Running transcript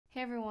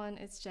Hey everyone,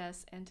 it's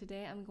Jess, and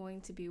today I'm going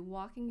to be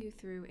walking you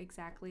through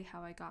exactly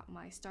how I got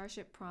my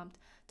Starship prompt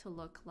to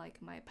look like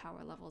my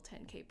Power Level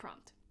 10K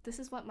prompt. This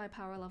is what my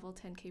Power Level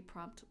 10K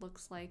prompt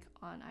looks like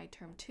on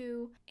iTerm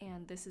 2,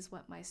 and this is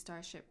what my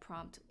Starship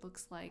prompt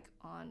looks like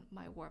on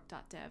my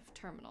warp.dev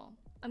terminal.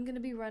 I'm going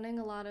to be running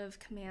a lot of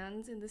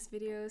commands in this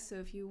video, so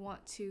if you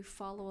want to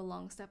follow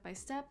along step by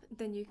step,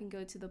 then you can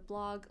go to the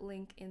blog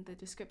link in the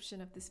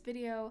description of this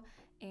video,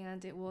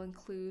 and it will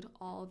include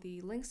all the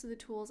links to the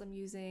tools I'm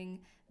using,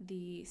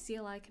 the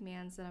CLI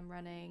commands that I'm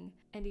running,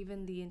 and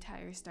even the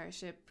entire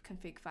Starship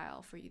config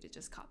file for you to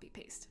just copy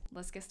paste.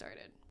 Let's get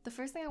started. The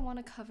first thing I want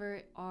to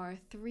cover are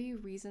 3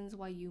 reasons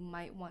why you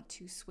might want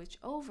to switch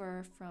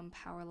over from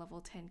Power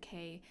Level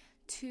 10K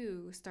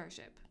to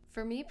Starship.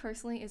 For me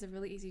personally, it's a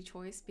really easy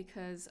choice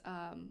because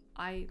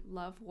I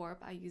love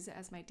Warp. I use it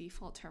as my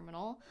default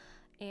terminal,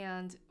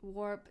 and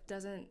Warp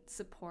doesn't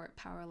support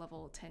Power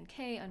Level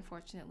 10K,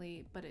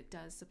 unfortunately, but it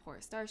does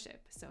support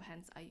Starship, so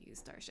hence I use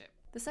Starship.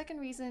 The second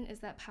reason is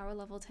that Power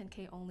Level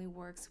 10K only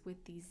works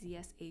with the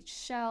ZSH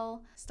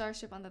shell.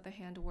 Starship, on the other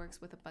hand,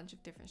 works with a bunch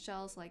of different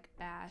shells like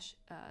Bash,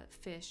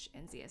 Fish,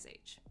 and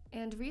ZSH.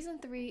 And reason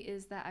 3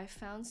 is that I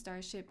found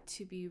Starship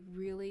to be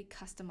really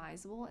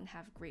customizable and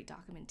have great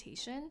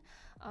documentation.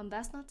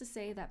 That's not to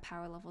say that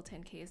Power Level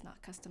 10K is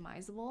not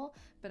customizable,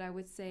 but I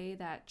would say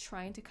that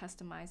trying to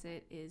customize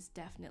it is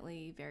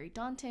definitely very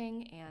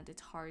daunting, and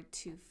it's hard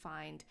to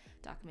find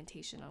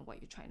documentation on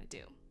what you're trying to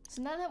do.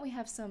 So now that we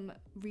have some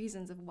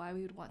reasons of why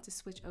we would want to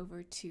switch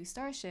over to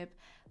Starship,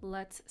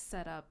 let's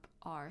set up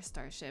our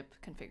Starship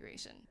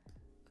configuration.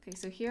 Okay,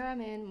 so here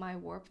I'm in my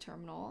Warp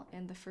terminal,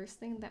 and the first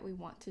thing that we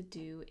want to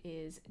do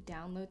is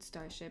download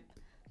Starship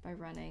by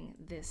running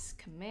this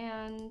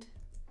command.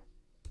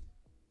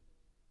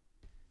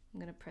 I'm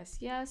gonna press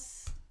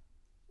yes,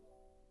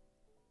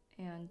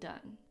 and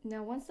done.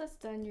 Now once that's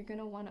done, you're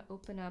gonna wanna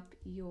open up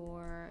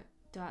your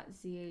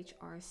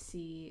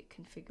 .zhrc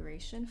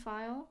configuration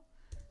file.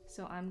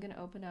 So I'm going to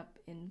open up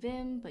in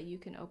Vim, but you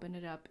can open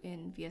it up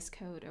in VS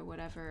Code or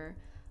whatever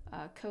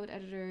code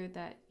editor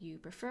that you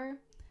prefer.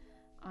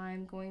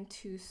 I'm going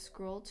to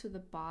scroll to the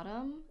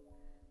bottom.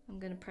 I'm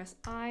going to press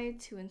I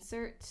to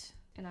insert,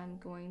 and I'm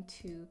going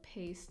to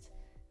paste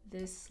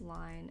this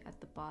line at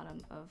the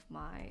bottom of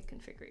my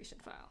configuration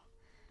file.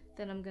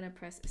 Then I'm going to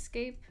press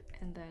escape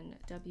and then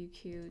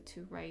WQ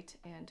to write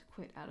and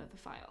quit out of the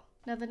file.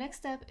 Now the next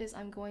step is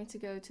I'm going to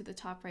go to the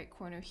top right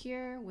corner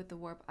here with the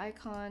warp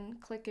icon,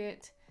 click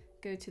it,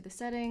 go to the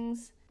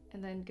settings,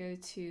 and then go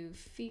to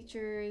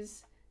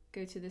features,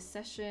 go to the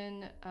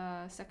session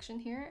section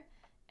here,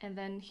 and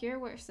then here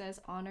where it says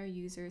honor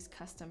user's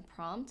custom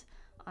prompt,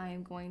 I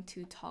am going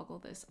to toggle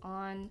this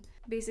on.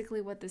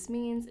 Basically what this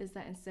means is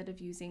that instead of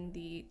using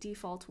the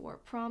default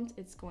warp prompt,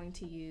 it's going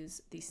to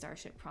use the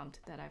Starship prompt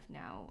that I've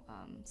now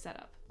set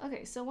up.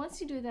 Okay, so once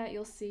you do that,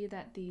 you'll see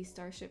that the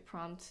Starship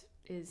prompt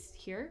is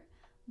here,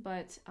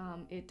 but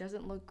it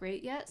doesn't look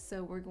great yet,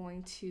 so we're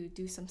going to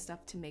do some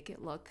stuff to make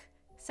it look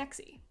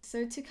sexy.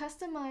 So to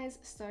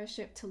customize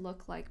Starship to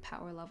look like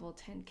Power Level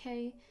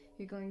 10K,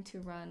 you're going to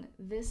run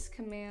this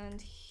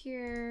command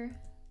here,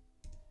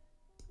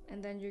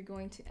 and then you're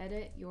going to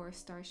edit your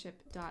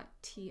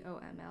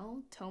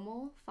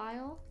starship.toml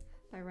file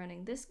by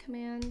running this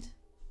command.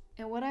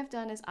 And what I've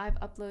done is I've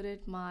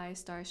uploaded my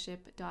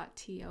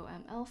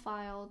starship.toml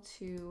file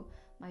to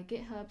my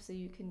GitHub, so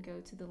you can go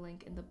to the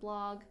link in the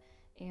blog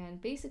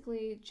and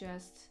basically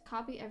just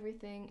copy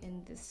everything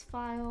in this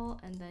file,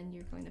 and then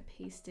you're going to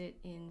paste it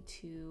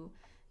into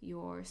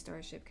your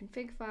Starship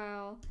config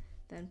file,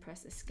 then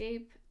press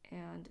escape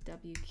and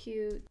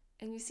WQ.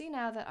 And you see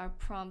now that our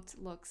prompt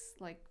looks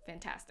like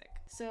fantastic.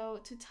 So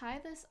to tie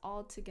this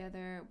all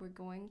together, we're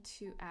going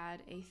to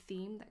add a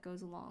theme that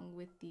goes along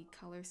with the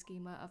color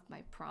schema of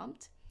my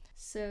prompt.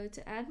 So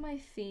to add my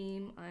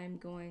theme, I'm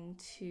going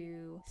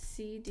to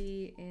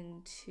cd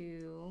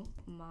into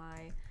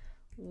my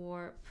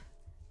warp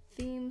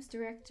themes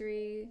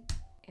directory,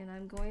 and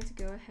I'm going to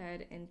go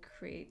ahead and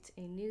create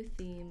a new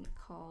theme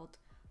called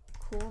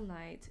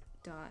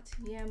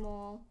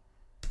coolnight.yaml.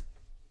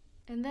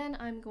 And then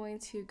I'm going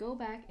to go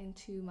back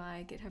into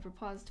my GitHub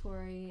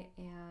repository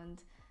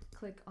and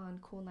click on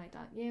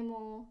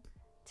coolnight.yaml,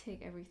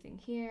 take everything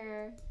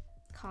here,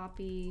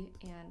 copy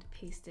and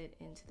paste it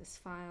into this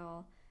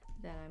file.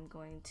 Then I'm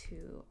going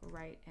to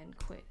write and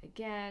quit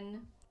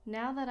again.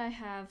 Now that I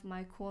have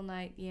my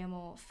coolnight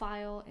YAML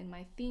file in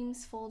my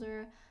themes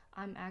folder,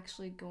 I'm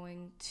actually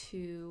going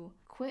to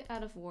quit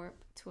out of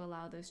Warp to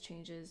allow those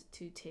changes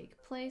to take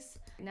place.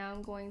 Now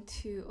I'm going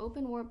to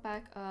open Warp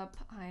back up.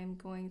 I'm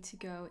going to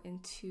go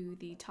into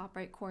the top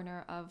right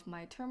corner of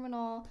my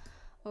terminal,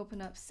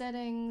 open up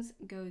settings,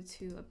 go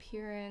to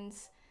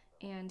appearance,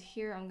 and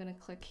here I'm going to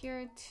click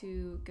here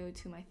to go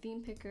to my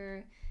theme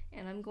picker,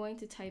 and I'm going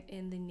to type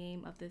in the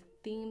name of the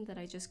theme that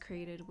I just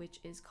created, which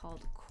is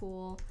called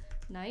Cool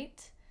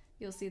Night.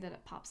 You'll see that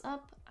it pops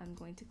up. I'm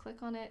going to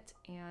click on it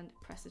and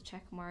press a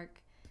check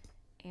mark,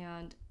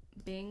 and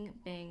bing,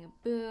 bang,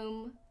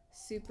 boom,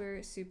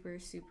 super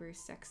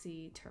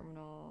sexy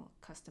terminal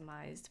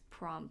customized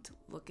prompt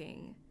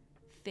looking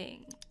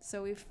thing.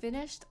 So we've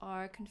finished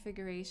our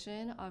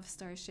configuration of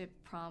Starship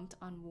prompt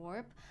on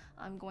Warp.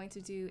 I'm going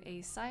to do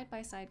a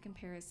side-by-side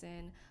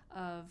comparison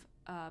of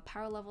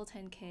power level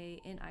 10K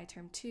in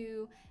iTerm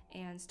 2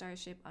 and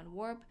Starship on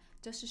Warp,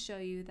 just to show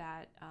you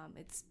that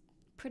it's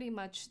pretty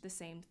much the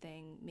same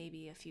thing,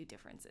 maybe a few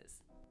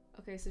differences.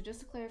 Okay, so just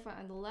to clarify,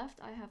 on the left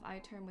I have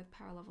iTerm with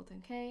power level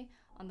 10K,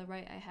 on the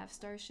right I have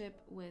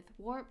Starship with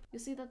Warp.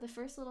 You'll see that the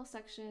first little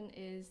section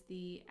is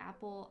the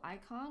Apple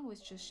icon,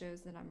 which just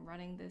shows that I'm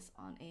running this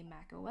on a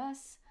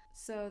macOS.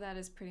 So that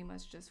is pretty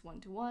much just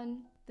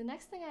one-to-one. The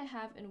next thing I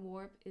have in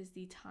Warp is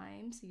the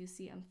time. So you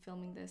see I'm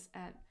filming this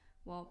at,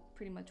 well,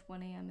 pretty much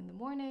 1 a.m. in the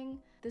morning.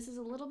 This is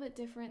a little bit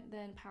different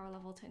than power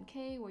level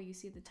 10K, where you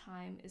see the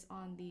time is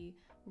on the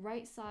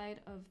right side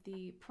of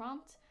the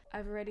prompt.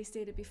 I've already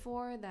stated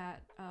before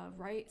that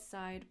right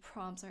side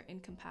prompts are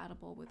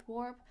incompatible with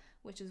Warp,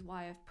 which is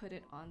why I've put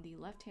it on the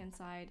left-hand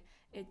side.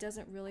 It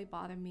doesn't really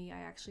bother me. I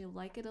actually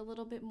like it a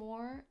little bit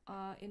more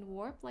in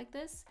Warp like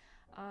this,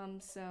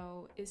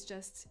 so it's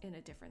just in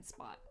a different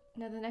spot.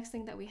 Now the next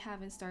thing that we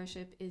have in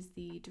Starship is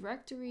the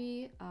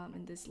directory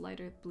in this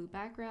lighter blue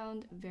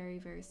background, very,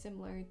 very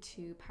similar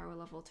to power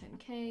level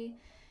 10K.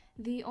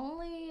 The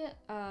only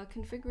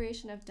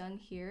configuration I've done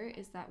here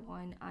is that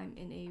when I'm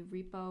in a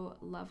repo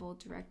level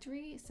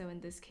directory, so in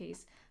this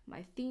case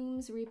my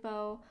themes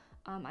repo,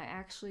 I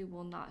actually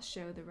will not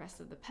show the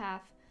rest of the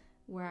path,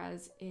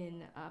 whereas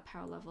in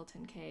power level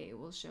 10K it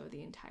will show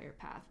the entire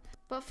path.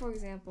 But for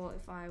example,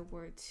 if I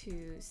were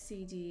to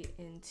cd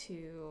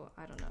into,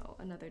 I don't know,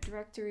 another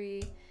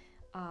directory,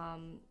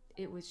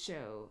 it would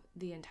show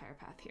the entire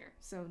path here,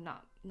 so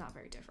not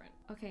very different.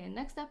 Okay, and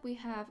next up we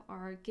have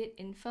our git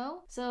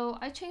info. So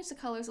I changed the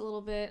colors a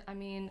little bit. I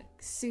mean,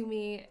 sue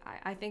me,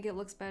 I think it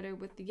looks better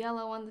with the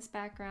yellow on this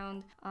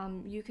background.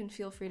 You can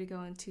feel free to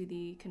go into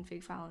the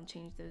config file and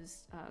change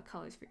those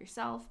colors for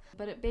yourself,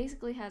 but it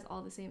basically has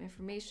all the same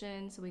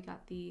information. So we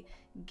got the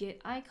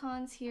git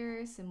icons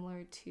here,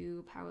 similar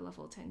to power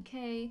level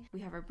 10K. We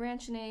have our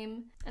branch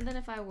name, and then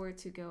if I were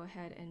to go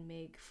ahead and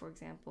make, for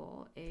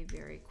example, a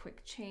very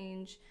quick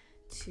change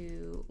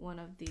to one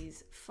of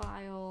these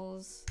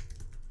files,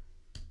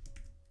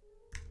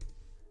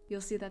 you'll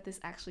see that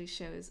this actually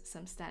shows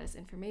some status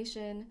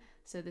information.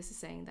 So this is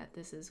saying that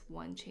this is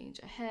one change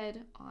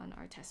ahead on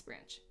our test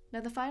branch.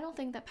 Now the final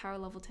thing that power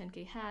level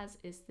 10K has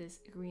is this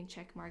green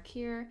check mark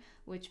here,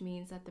 which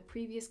means that the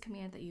previous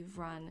command that you've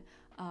run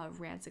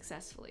ran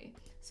successfully.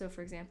 So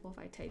for example,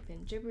 if I type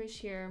in gibberish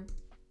here,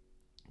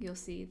 you'll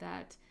see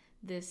that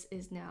this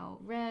is now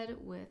red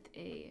with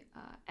a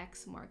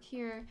X mark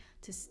here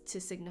to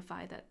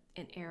signify that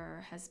an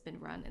error has been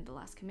run in the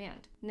last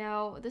command.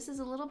 Now, this is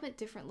a little bit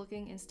different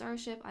looking in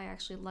Starship. I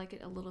actually like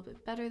it a little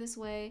bit better this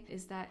way,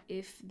 is that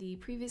if the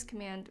previous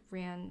command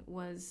ran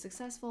was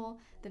successful,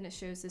 then it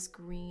shows this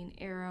green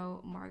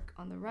arrow mark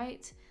on the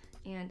right.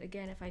 And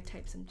again, if I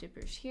type some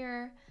gibberish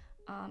here,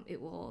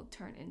 it will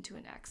turn into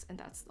an X, and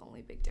that's the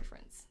only big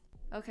difference.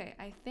 Okay,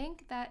 I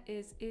think that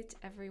is it,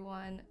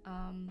 everyone.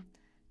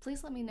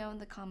 Please let me know in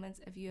the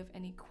comments if you have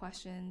any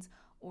questions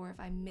or if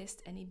I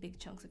missed any big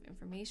chunks of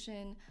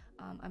information.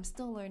 I'm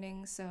still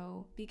learning,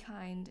 so be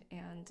kind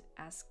and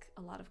ask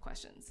a lot of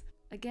questions.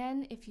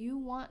 Again, if you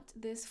want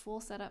this full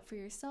setup for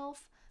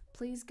yourself,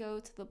 please go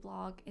to the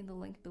blog in the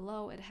link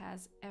below. It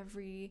has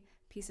every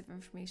piece of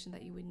information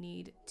that you would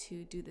need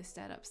to do this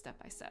setup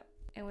step by step.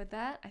 And with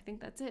that, I think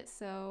that's it.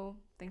 So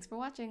thanks for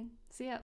watching. See ya.